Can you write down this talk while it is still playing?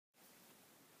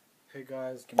Hey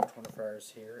guys,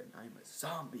 Gamer24Hours here, and I'm a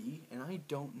zombie, and I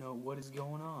don't know what is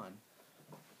going on.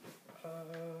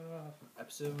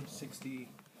 Episode 60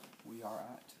 we are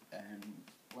at, and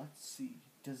let's see,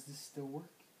 does this still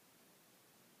work?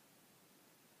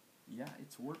 Yeah,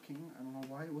 it's working. I don't know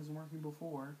why it wasn't working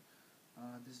before.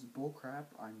 This is bullcrap.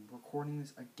 I'm recording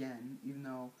this again, even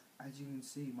though, as you can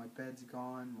see, my bed's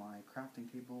gone, my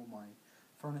crafting table, my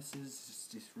furnaces is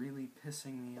just really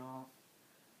pissing me off.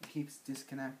 It keeps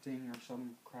disconnecting or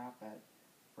some crap at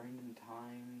random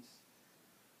times.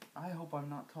 I hope I'm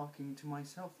not talking to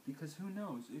myself, because who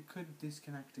knows, it could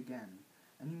disconnect again,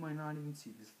 and you might not even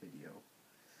see this video.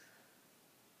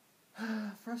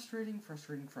 Frustrating.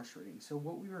 So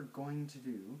what we are going to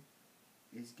do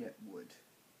is get wood.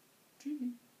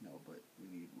 Gee. No, but we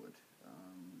need wood.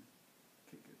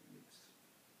 Okay, good. Oops.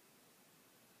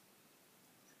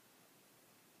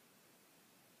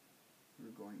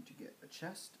 We're going to get a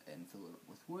chest and fill it up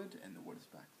with wood, and the wood is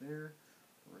back there.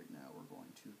 Right now we're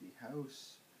going to the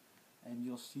house, and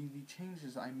you'll see the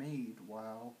changes I made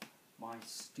while my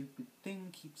stupid thing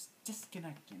keeps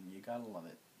disconnecting. You gotta love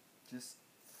it. Just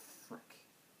frick.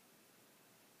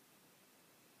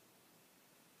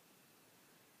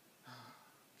 Okay,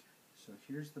 so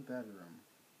here's the bedroom,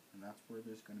 and that's where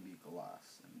there's going to be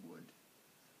glass and wood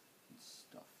and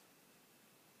stuff.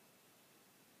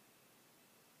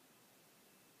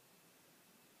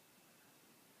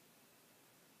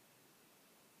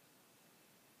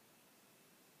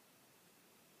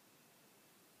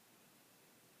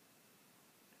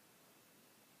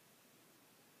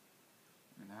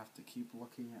 And I have to keep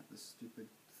looking at this stupid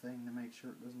thing to make sure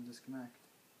it doesn't disconnect.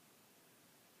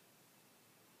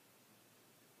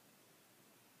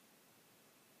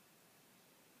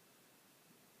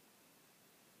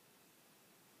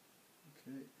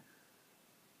 Okay.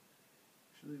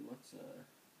 Actually, let's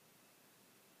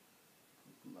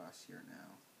put glass here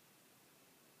now.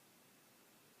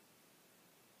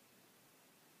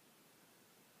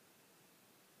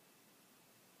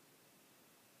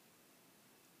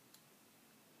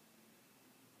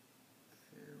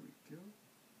 There we go.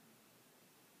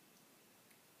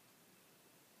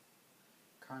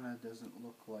 Kinda doesn't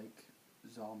look like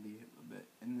zombie a bit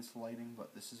in this lighting,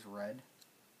 but this is red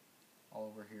all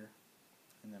over here,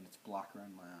 and then it's black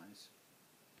around my eyes.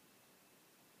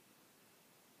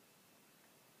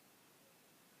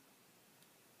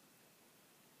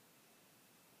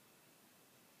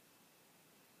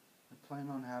 I plan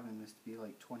on having this to be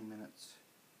like 20 minutes,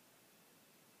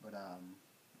 but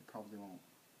it probably won't.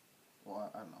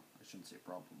 Well, I don't know. I shouldn't say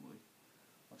probably.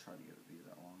 I'll try to get it to be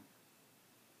that long.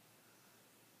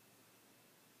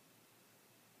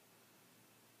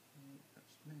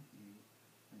 That's you.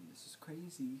 And this is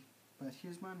crazy, but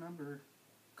here's my number.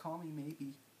 Call me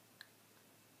maybe.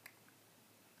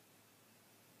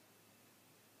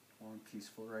 Or on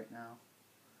peaceful right now.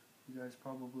 You guys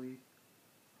probably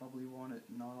want it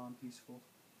not on peaceful.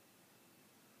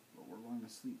 But we're going to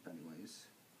sleep anyways,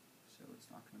 so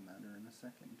it's not going to matter in a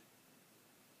second.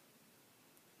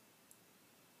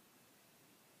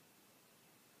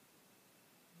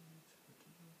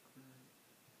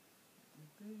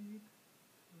 Babe,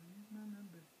 where's my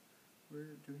number?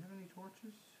 Do we have any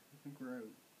torches? I think we're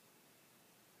out.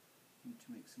 Need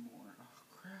to make some more. Oh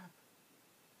crap!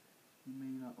 You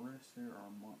may not rest. There are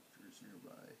monsters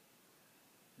nearby.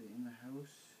 Are they in the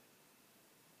house?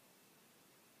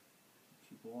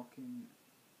 Keep walking.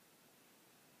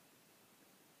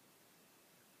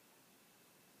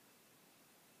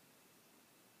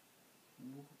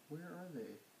 Where are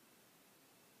they?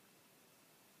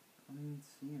 I don't even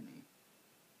see any.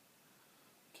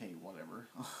 Okay, whatever.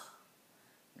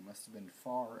 They must have been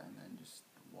far and then just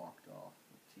walked off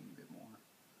a teeny bit more.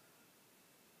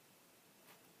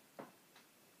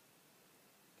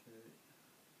 Okay.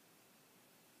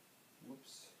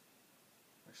 Whoops.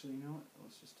 Actually, you know what?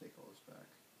 Let's just take all this back.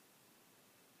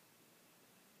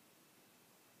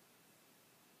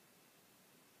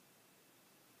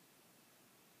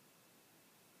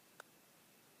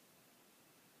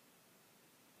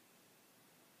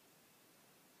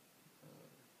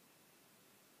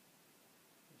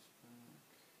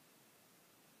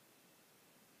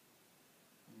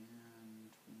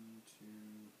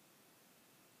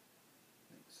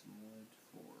 Some wood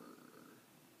for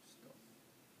stuff.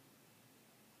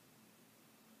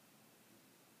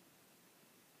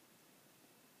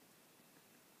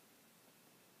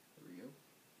 There we go.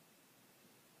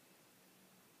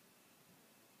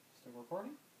 Still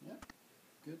recording? Yeah.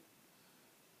 Good.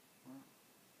 Well,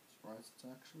 surprised it's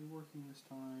actually working this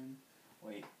time.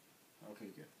 Wait. Okay,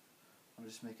 good. I'm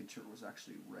just making sure it was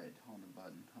actually red on the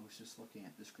button. I was just looking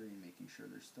at the screen, making sure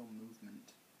there's still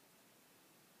movement.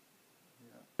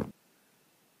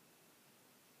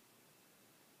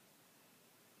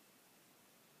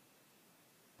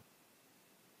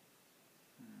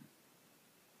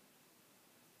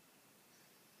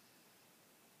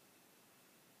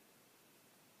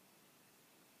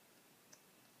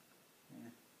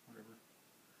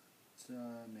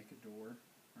 Let's make a door,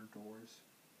 or doors.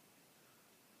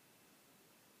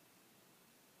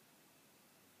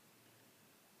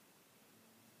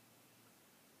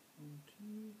 One,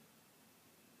 two.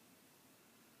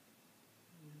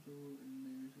 There's a door, and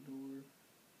there's a door.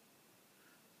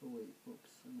 Oh wait, whoops,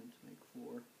 I meant to make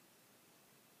 4.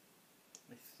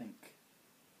 I think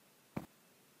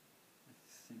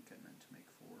I meant to make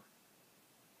 4.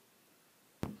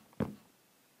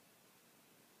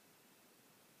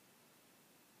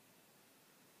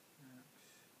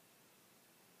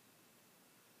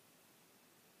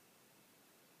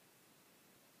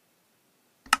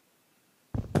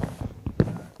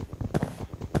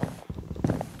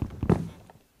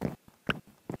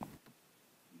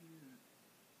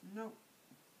 Nope.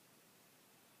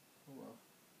 Oh well.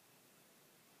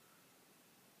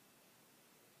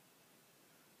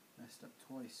 Messed up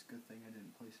twice. Good thing I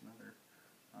didn't place another.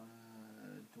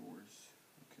 Doors.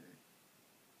 Okay.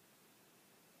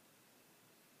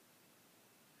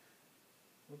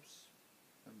 Whoops.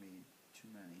 I made too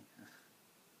many.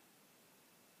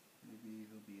 Maybe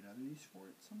there'll be another use for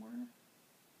it somewhere?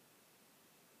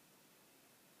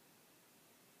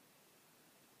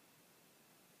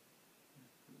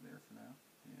 Put it there for now.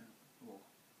 Yeah. Well,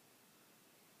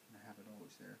 I have it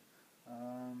always there.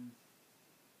 And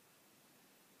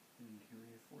here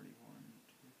we have 41.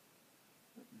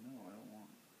 But no, I don't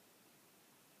want.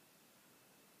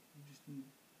 You just need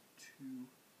 2.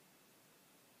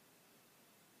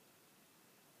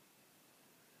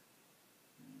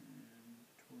 And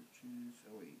torches.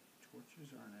 Oh wait,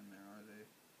 torches aren't in there, are they?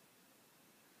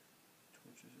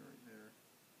 Torches are right there.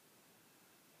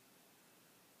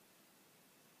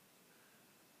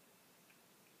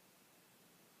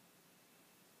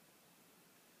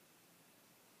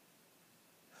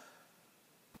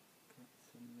 Got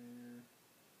some there.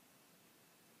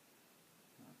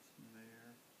 Got some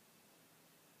there.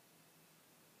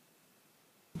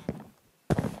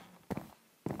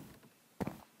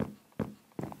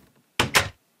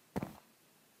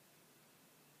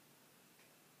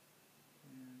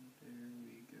 And there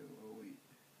we go. Oh wait.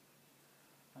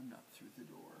 I'm not through the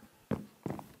door.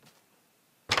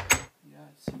 Yeah,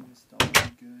 it seems to all be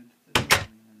good. The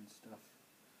timing and stuff.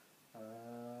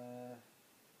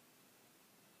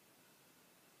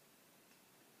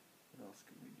 What else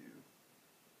can we do?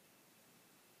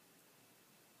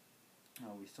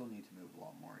 Oh, we still need to move a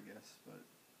lot more, I guess, but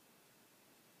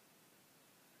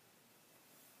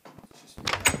let's just do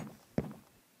that.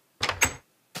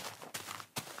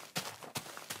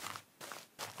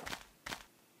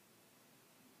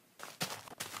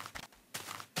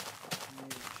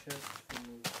 Made a chest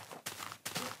full of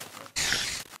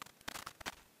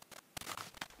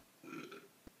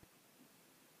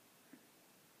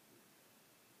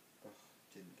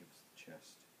didn't give us the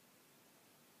chest.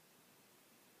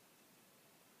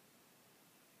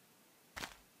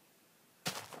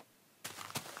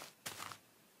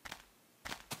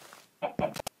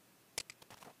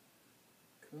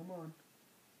 Come on.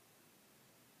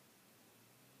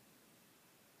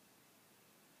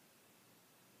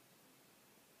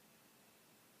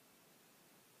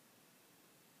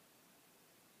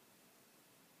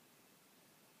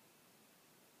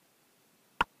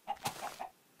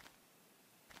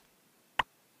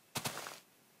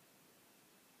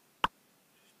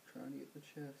 Just trying to get the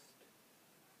chest.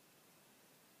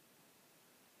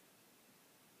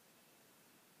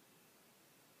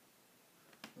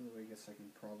 Although I guess I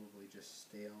can probably just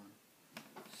stay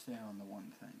on the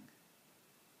one thing.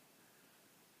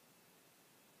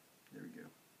 There we go.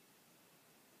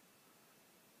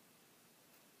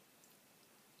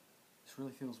 This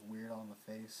really feels weird on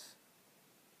the face.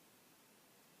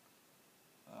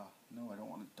 No, I don't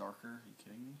want it darker. Are you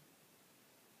kidding me?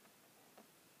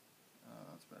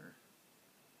 That's better.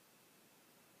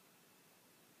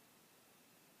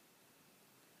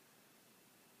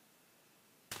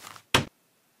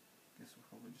 Guess we'll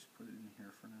probably just put it in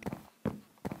here for now.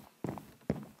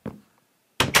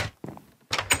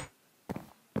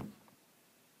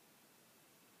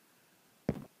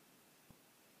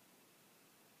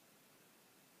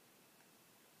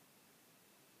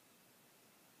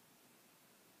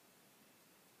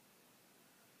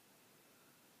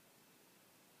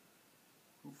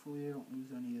 Hopefully I don't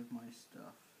lose any of my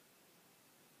stuff.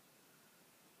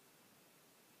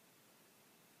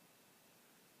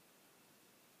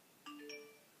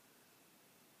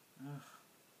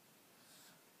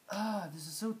 This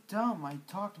is so dumb. I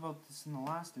talked about this in the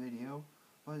last video,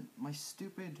 but my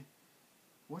stupid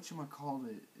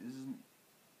whatchamacallit isn't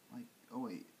like, oh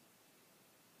wait.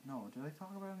 No, did I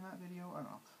talk about it in that video?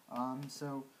 I don't know.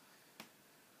 So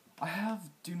I have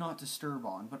Do Not Disturb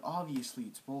on, but obviously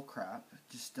it's bullcrap. It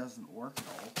just doesn't work at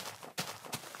all.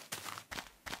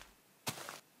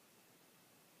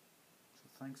 So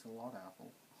thanks a lot,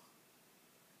 Apple.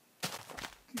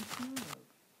 Good job.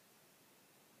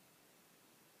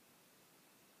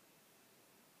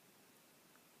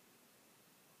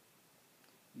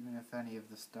 Even if any of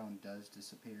the stone does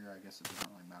disappear, I guess it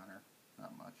doesn't really matter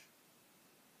that much.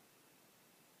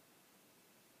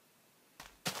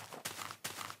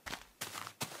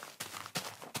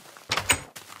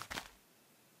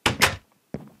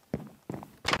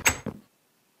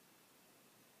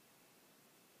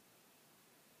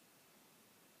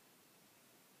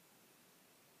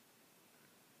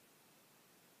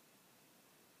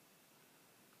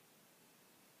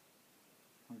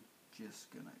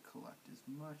 Just gonna collect as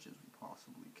much as we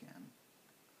possibly can.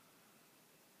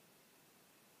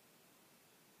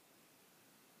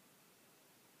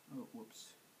 Oh,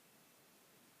 whoops.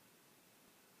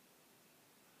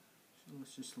 So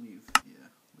let's just leave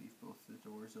both the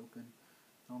doors open.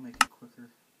 I'll make it quicker.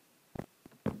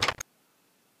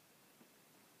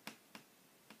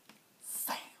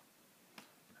 Sam!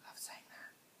 I love saying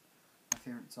that. My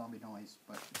favorite zombie noise,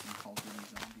 but it's in Call of Duty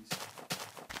Zombies.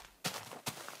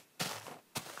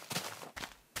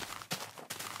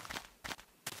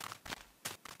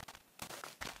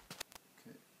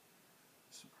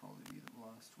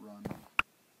 Run.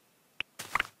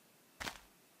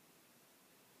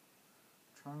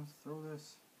 Trying to throw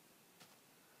this.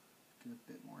 Get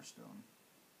a bit more stone.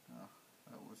 Oh,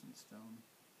 that wasn't stone.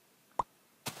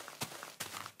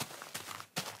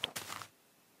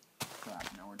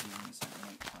 Crap, now we're doing this at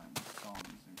night time with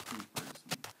zombies and creepers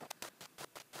and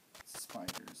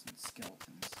spiders and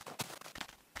skeletons.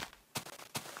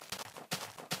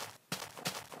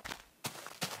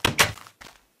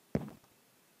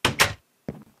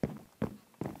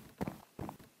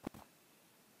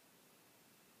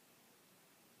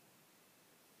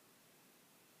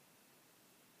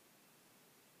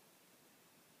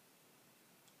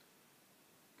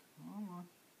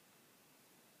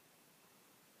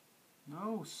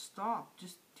 No, stop.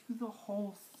 Just do the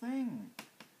whole thing.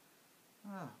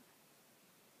 Ah,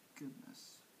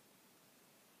 goodness.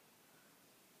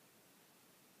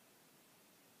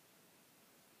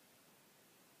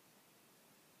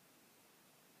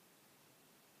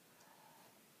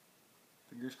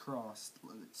 Fingers crossed.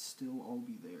 Let it still all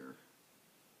be there.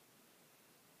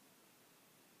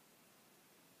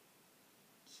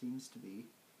 Seems to be.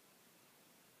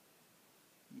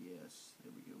 Yes,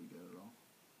 there we go. We got it all.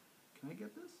 Can I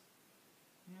get this?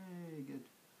 Yay, good.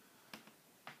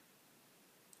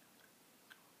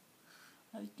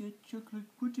 I get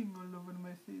chocolate pudding all over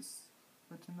my face,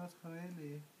 but not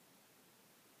really.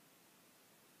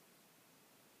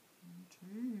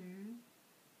 Okay.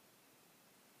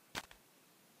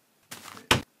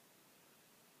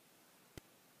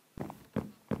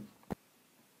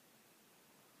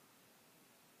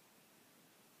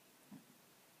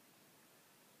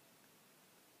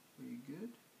 We good?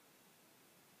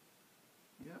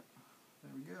 Yep,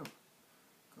 there we go.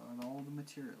 Got all the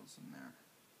materials in there.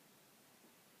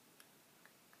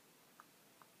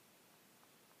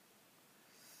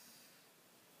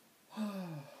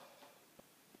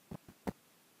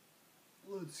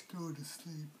 Let's go to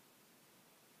sleep.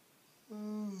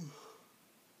 I'm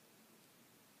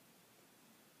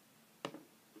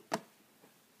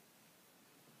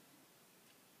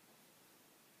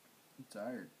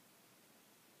tired.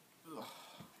 Ugh.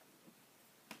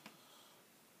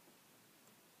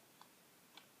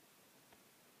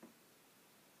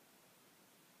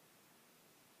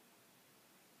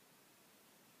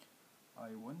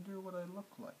 I wonder what I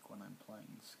look like when I'm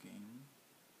playing this game.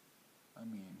 I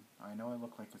mean, I know I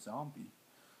look like a zombie.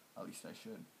 At least I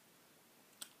should.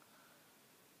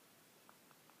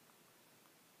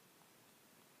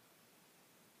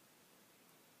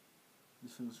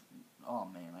 This is... Oh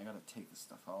man, I gotta take this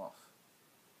stuff off.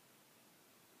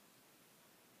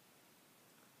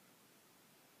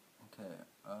 Okay,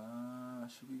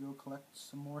 should we go collect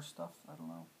some more stuff? I don't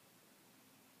know.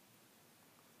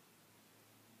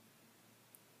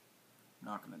 I'm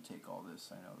not gonna take all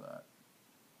this, I know that.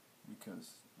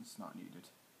 Because it's not needed.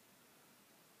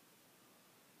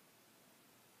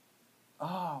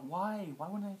 Ah, why? Why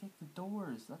wouldn't I take the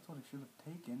doors? That's what I should have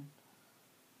taken.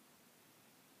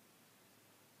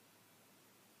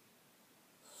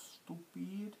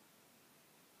 Stupid.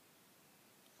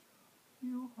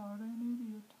 You are an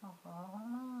idiot.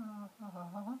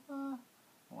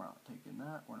 We're not taking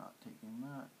that. We're not taking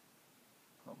that.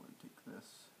 Probably take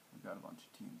this. We got a bunch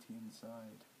of TNT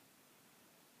inside.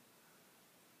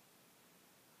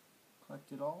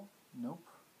 Collect it all? Nope.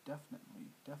 definitely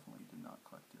did not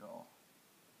collect it all.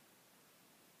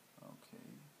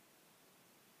 Okay.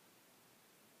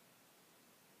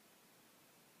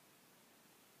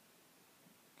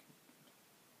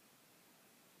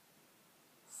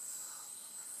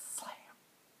 Slam.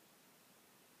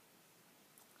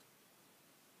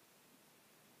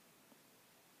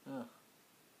 Ugh.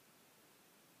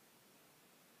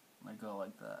 When I go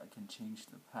like that, I can change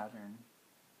the pattern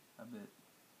a bit.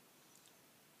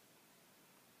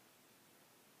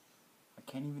 I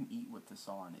can't even eat with this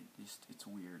on. It's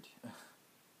weird.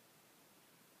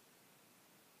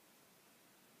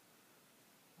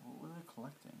 What were they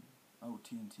collecting? Oh,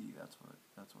 TNT. That's what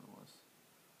it was.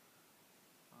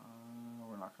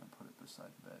 We're not gonna put it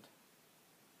beside the bed.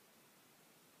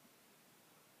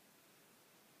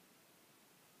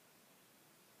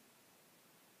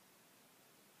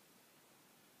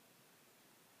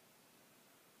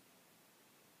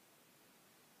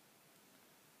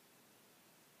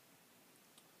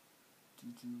 Do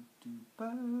do do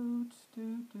boats do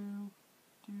do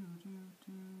do do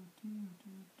do do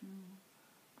do do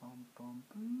bum bum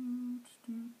boots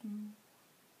do do.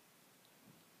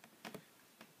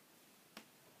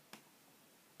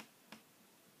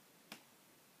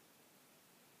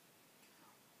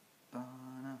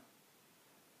 Bana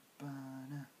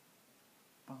bana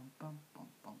bum bum bum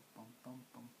bum bum bum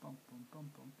bum bum bum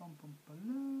bum bum bum bum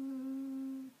bum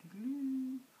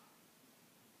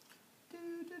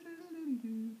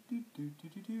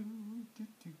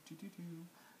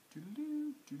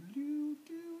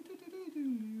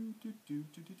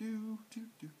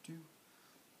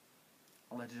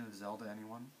Legend of Zelda,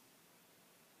 anyone?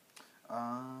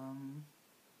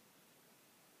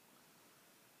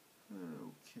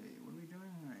 Okay, what are we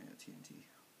doing? Oh, yeah, TNT.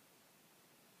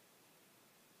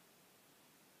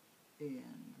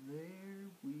 And there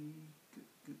we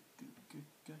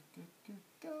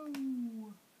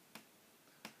go.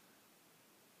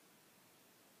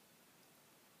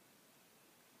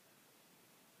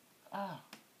 Ah,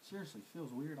 seriously,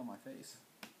 feels weird on my face.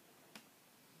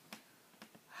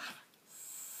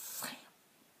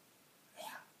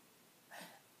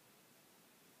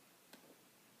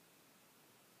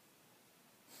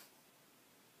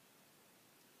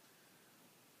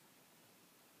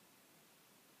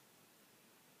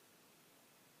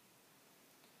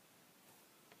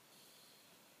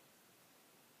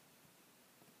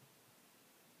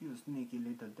 You sneaky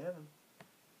little devil.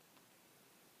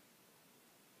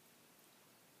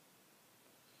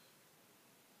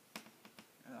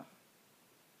 Ugh.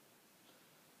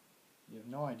 You have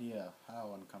no idea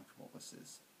how uncomfortable this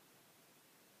is.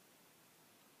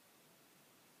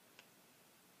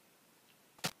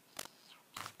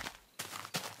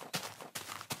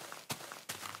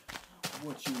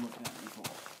 What you looking at me for?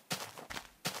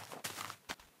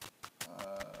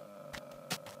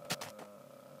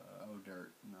 Oh,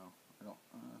 dirt. No, I don't.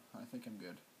 I think I'm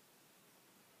good.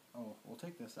 Oh, we'll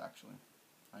take this actually.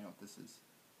 I know what this is.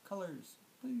 Colors.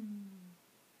 Blue.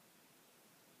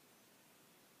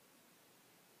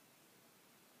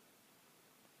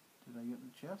 Did I get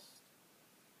the chest?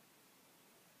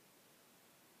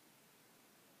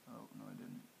 Oh, no I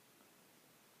didn't.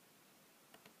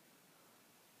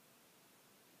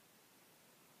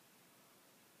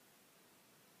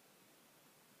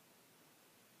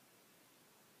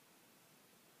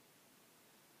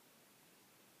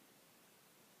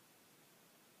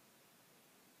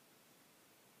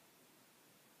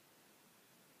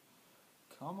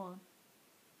 Come on.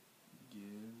 Give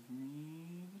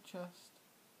me the chest.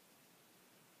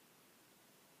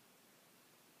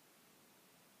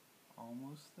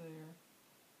 Almost there.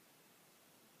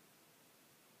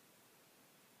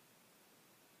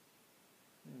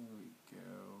 There we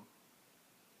go.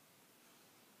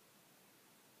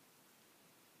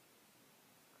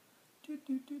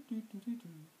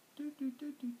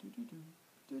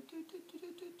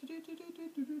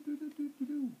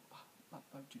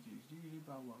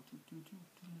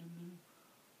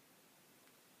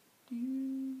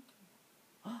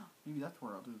 Maybe that's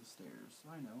where I'll do the stairs.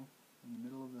 I know. In the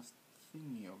middle of this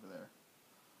thingy over there.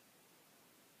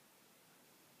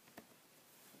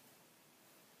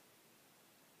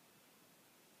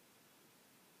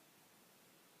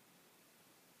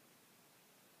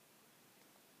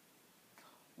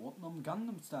 Whatnam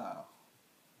Gundam style.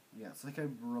 Yeah, it's like I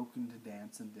broke into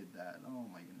dance and did that. Oh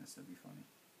my goodness, that'd be funny.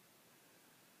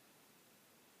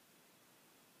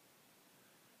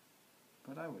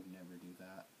 But I would never do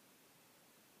that.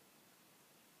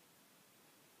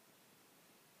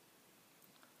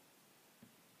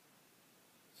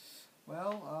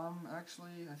 Well,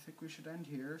 actually, I think we should end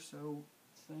here. So,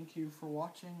 thank you for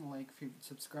watching. Like, favorite,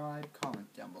 subscribe,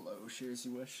 comment down below, share as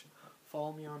you wish.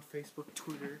 Follow me on Facebook,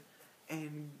 Twitter,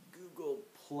 and Google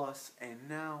Plus, and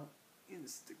now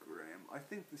Instagram. I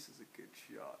think this is a good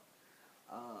shot.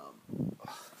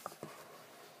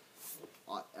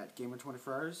 At Gamer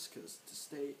 24 Hours, because to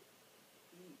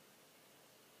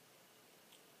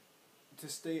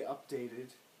stay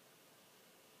updated,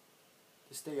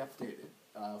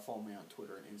 follow me on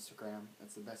Twitter and Instagram.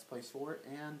 That's the best place for it.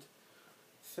 And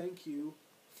thank you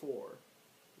for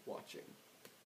watching.